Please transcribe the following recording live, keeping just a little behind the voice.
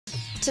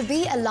To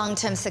be a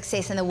long-term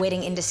success in the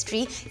wedding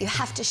industry, you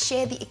have to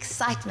share the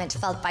excitement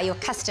felt by your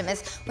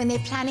customers when they're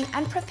planning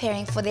and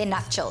preparing for their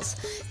nuptials.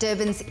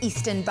 Durban's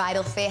Eastern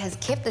Bridal Fair has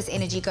kept this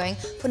energy going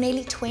for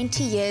nearly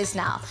 20 years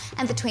now,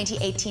 and the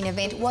 2018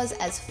 event was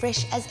as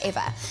fresh as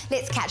ever.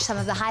 Let's catch some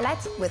of the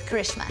highlights with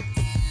Carishma.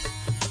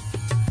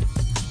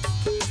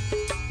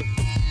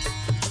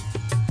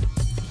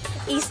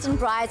 Eastern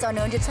brides are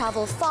known to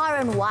travel far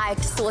and wide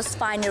to source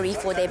finery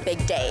for their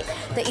big day.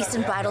 The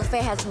Eastern Bridal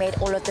Fair has made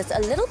all of this a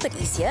little bit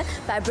easier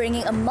by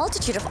bringing a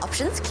multitude of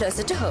options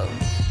closer to home.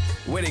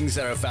 Weddings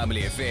are a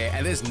family affair,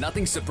 and there's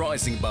nothing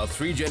surprising about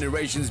 3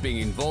 generations being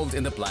involved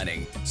in the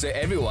planning, so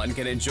everyone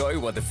can enjoy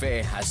what the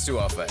fair has to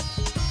offer.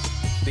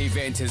 The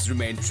event has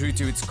remained true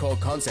to its core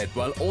concept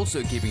while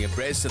also keeping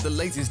abreast of the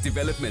latest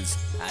developments,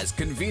 as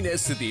convener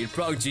Sudhir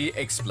Pragji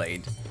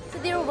explained.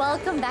 Sudhir,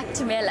 welcome back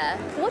to Mela.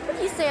 What would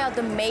you say are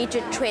the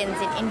major trends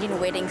in Indian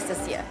weddings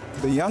this year?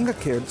 The younger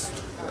kids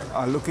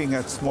are looking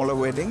at smaller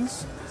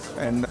weddings,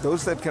 and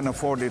those that can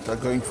afford it are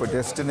going for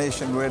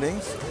destination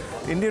weddings.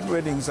 Indian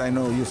weddings, I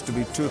know, used to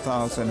be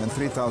 2,000 and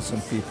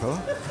 3,000 people,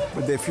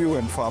 but they're few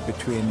and far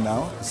between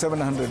now.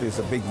 700 is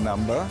a big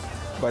number.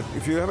 But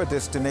if you have a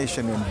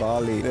destination in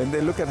Bali, then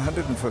they look at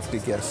 150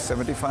 guests,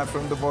 75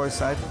 from the boys'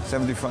 side,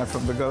 75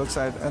 from the girls'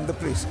 side, and the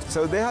priest.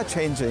 So they are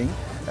changing,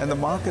 and the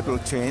market will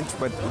change,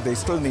 but they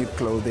still need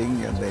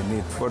clothing, and they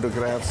need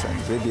photographs and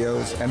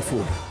videos and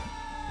food.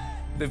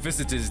 The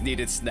visitors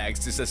needed snacks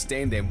to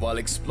sustain them while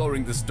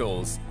exploring the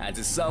stalls and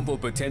to sample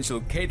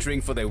potential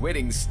catering for their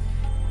weddings.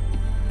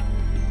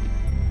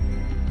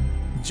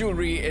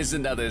 Jewelry is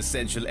another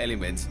essential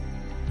element,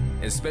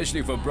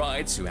 especially for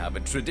brides who have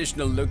a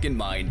traditional look in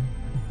mind.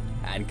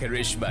 And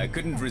Carishma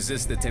couldn't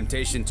resist the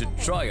temptation to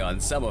try on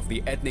some of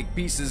the ethnic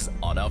pieces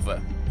on offer.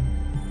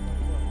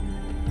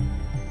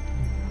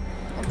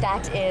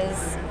 That is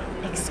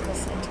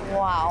exquisite.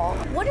 Wow.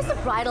 What does a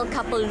bridal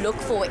couple look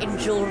for in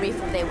jewelry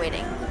for their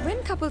wedding?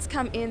 When couples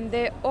come in,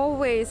 they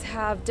always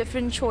have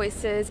different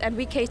choices, and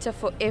we cater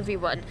for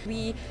everyone.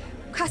 We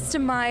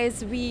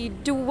customize, we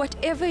do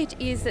whatever it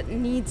is that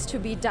needs to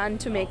be done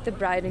to make the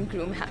bride and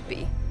groom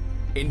happy.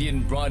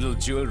 Indian bridal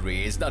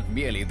jewelry is not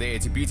merely there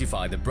to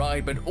beautify the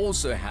bride, but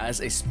also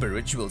has a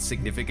spiritual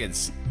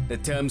significance. The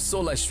term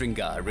Sola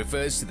Shringar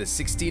refers to the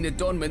 16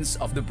 adornments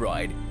of the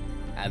bride,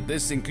 and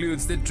this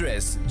includes the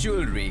dress,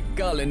 jewelry,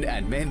 garland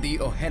and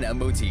mehndi or henna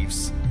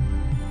motifs.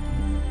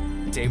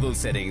 Table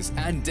settings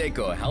and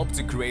decor help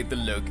to create the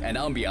look and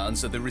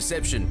ambiance of the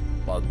reception,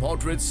 while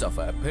portraits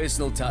offer a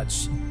personal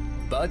touch.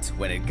 But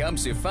when it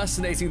comes to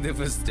fascinating the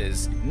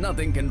visitors,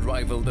 nothing can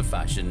rival the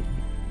fashion.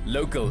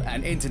 Local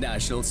and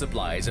international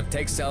suppliers of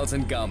textiles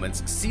and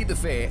garments see the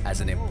fair as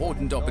an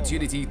important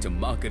opportunity to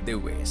market their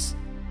wares.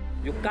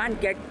 You can't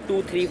get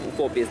 2, 3,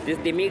 4 pieces.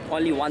 They make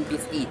only 1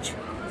 piece each.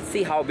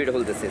 See how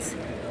beautiful this is.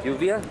 You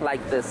wear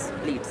like this,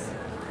 pleats.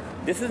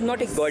 This is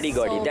not a gaudy.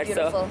 That's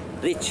beautiful.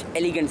 A rich,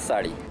 elegant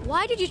sari.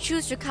 Why did you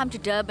choose to come to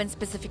Durban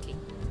specifically?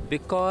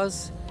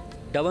 Because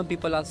Durban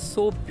people are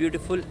so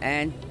beautiful,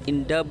 and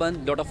in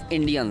Durban, lot of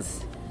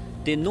Indians.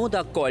 They know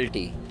the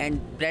quality,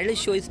 and bridal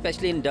show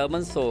especially in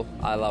Durban, so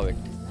I love it.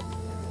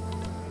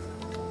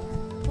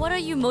 What are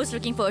you most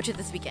looking forward to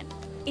this weekend?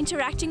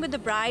 Interacting with the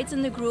brides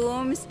and the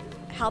grooms,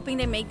 helping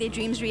them make their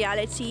dreams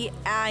reality,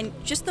 and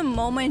just the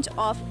moment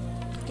of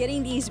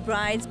getting these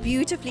brides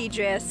beautifully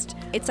dressed.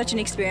 It's such an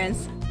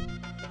experience.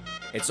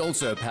 It's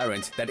also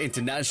apparent that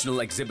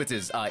international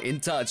exhibitors are in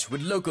touch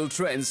with local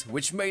trends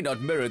which may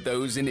not mirror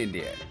those in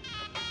India.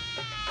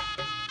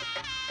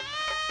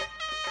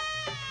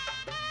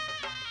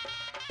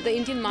 The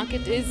Indian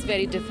market is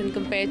very different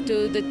compared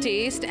to the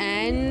taste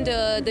and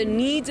the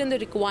needs and the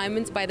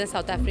requirements by the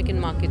South African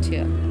market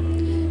here.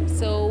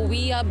 So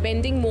we are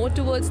bending more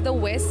towards the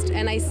West,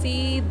 and I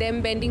see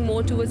them bending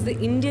more towards the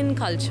Indian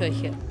culture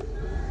here.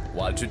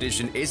 While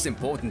tradition is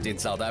important in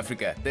South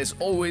Africa, there's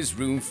always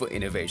room for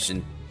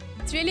innovation.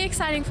 It's really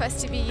exciting for us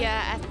to be here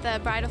at the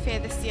bridal fair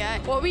this year.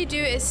 What we do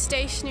is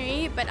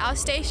stationery, but our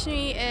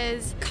stationery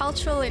is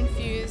cultural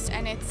infused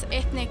and it's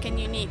ethnic and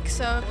unique.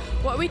 So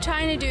what we're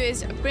trying to do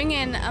is bring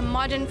in a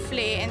modern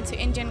flair into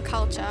Indian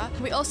culture.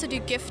 We also do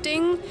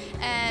gifting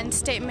and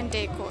statement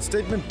decor.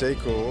 Statement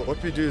decor,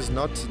 what we do is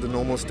not the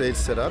normal stage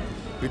setup.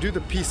 We do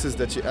the pieces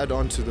that you add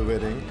on to the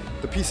wedding,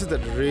 the pieces that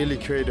really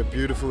create a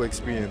beautiful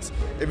experience.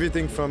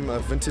 Everything from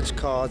vintage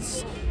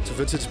carts to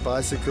vintage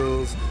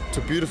bicycles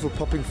to beautiful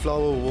popping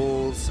flower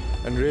walls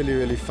and really,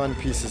 really fun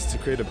pieces to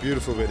create a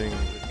beautiful wedding.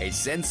 A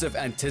sense of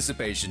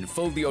anticipation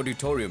filled the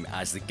auditorium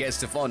as the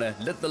guest of honor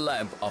lit the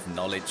lamp of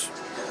knowledge.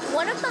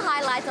 One of the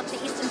highlights of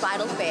the Eastern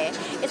Bridal Fair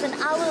is an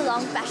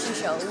hour-long fashion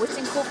show which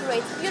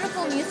incorporates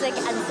beautiful music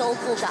and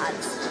soulful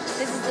dance.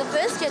 This is the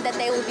first year that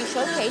they will be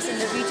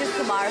showcasing the Riju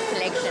Kumar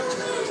collection,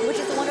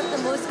 which is one of the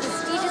most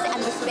prestigious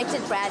and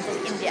respected brands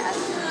in India.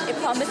 It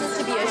promises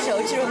to be a show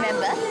to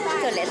remember,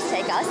 so let's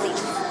take our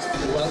seats.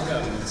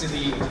 Welcome to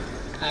the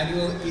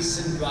annual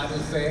Eastern Bridal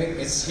Fair.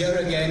 It's here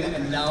again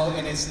and now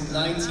in its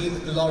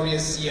 19th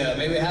glorious year.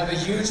 May we have a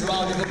huge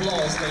round of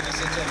applause,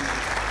 ladies and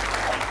gentlemen.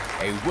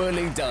 A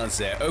whirling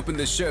dancer opened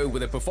the show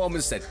with a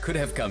performance that could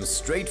have come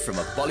straight from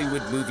a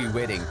Bollywood movie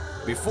wedding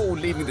before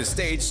leaving the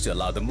stage to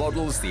allow the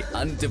models the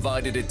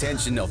undivided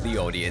attention of the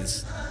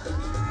audience.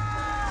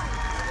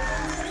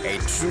 A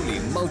truly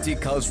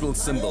multicultural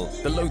symbol,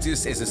 the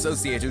lotus is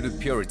associated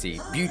with purity,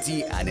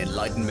 beauty and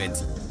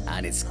enlightenment.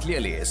 And it's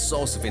clearly a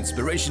source of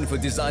inspiration for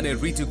designer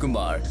Ritu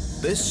Kumar.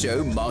 This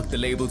show marked the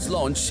label's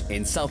launch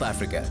in South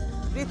Africa.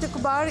 Ritu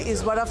Kumar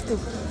is one of the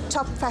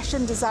top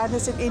fashion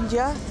designers in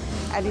India,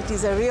 and it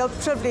is a real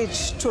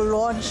privilege to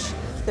launch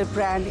the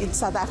brand in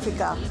South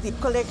Africa. The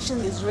collection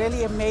is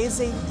really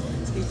amazing.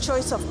 The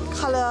choice of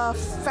color,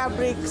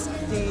 fabrics,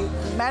 the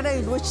manner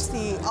in which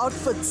the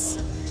outfits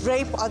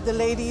drape on the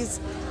ladies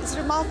is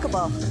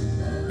remarkable.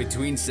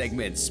 Between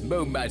segments,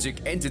 Mo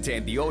Magic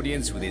entertained the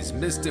audience with his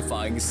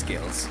mystifying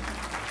skills.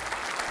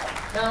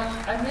 Now,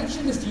 I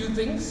mentioned a few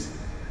things.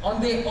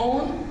 On their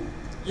own,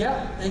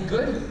 yeah, they're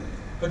good.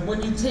 But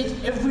when you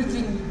take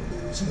everything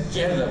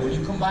together, when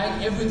you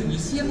combine everything, you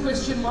see a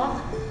question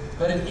mark,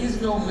 but it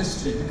is no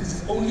mystery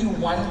because it's only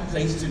one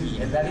place to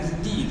be, and that is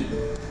indeed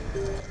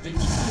the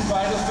Eastern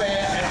Bridal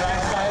Fair and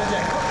Lifestyle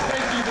Jackpot.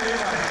 Thank you very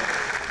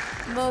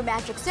much. Mo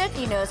Magic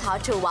certainly knows how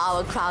to wow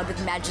a crowd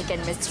with magic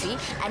and mystery,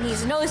 and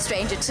he's no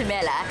stranger to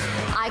Mela.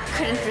 I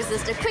couldn't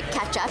resist a quick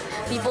catch-up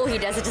before he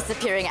does a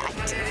disappearing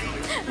act.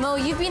 Mo,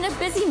 you've been a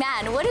busy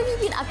man. What have you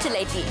been up to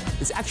lately?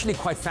 It's actually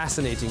quite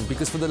fascinating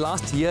because for the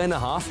last year and a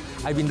half,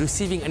 I've been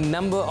receiving a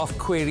number of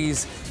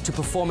queries to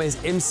perform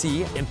as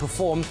MC and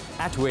perform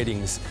at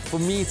weddings. For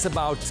me, it's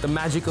about the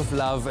magic of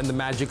love and the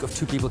magic of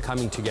two people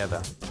coming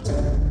together.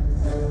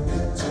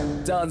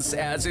 Dance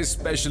adds a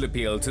special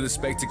appeal to the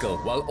spectacle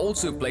while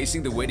also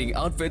placing the wedding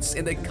outfits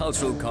in their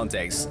cultural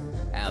context.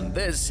 And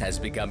this has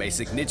become a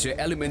signature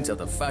element of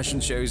the fashion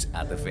shows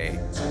at the fair.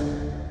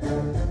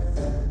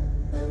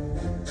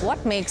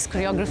 What makes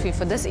choreography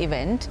for this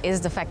event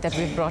is the fact that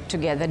we've brought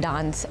together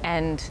dance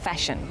and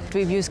fashion.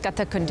 We've used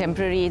Kathak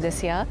Contemporary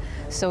this year,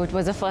 so it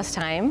was the first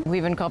time.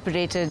 We've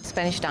incorporated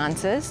Spanish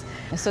dancers,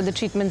 so the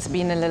treatment's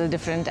been a little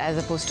different as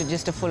opposed to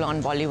just a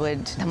full-on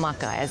Bollywood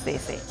dhamaka, as they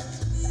say.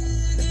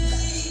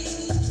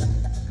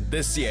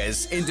 This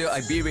year's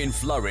Indo-Iberian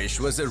Flourish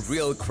was a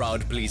real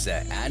crowd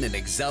pleaser and an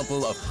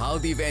example of how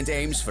the event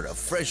aims for a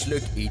fresh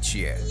look each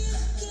year.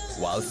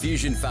 While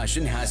fusion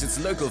fashion has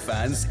its local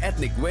fans,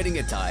 ethnic wedding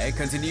attire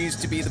continues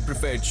to be the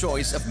preferred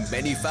choice of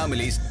many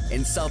families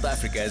in South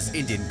Africa's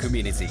Indian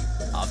community.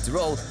 After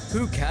all,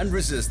 who can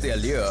resist the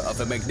allure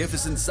of a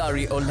magnificent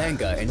sari or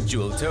lehenga in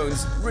jewel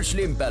tones,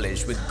 richly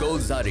embellished with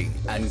gold zari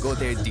and gote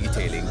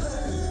detailing?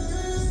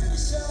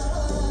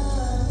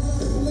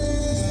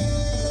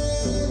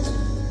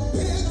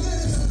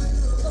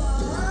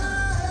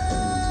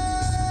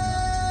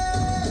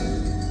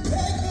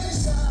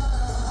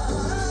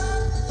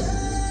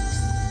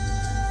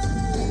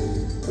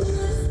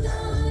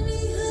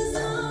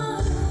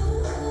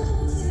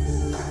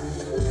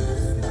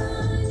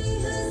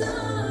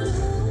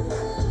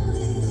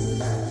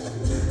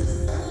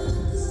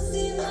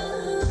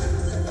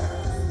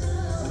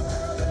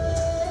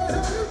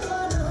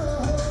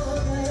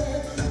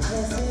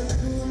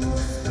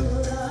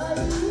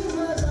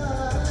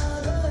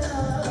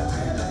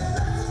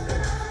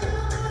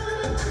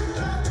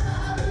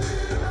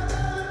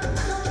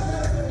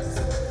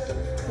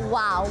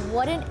 Wow,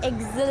 what an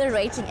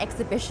exhilarating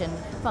exhibition,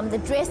 from the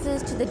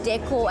dresses to the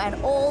decor and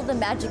all the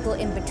magical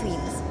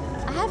in-betweens.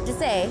 I have to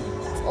say,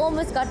 it's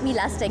almost got me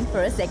lusting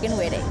for a second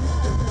wedding.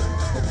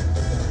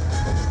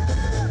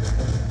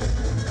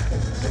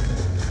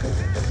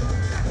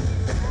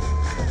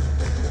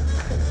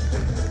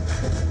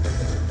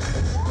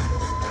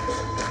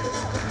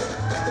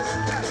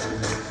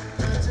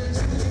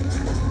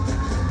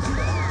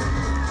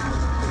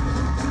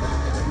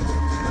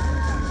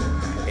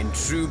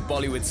 True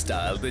Bollywood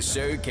style, the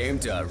show came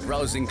to a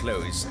rousing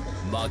close,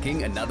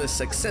 marking another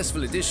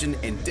successful edition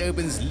in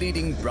Durban's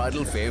leading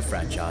bridal fair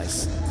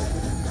franchise.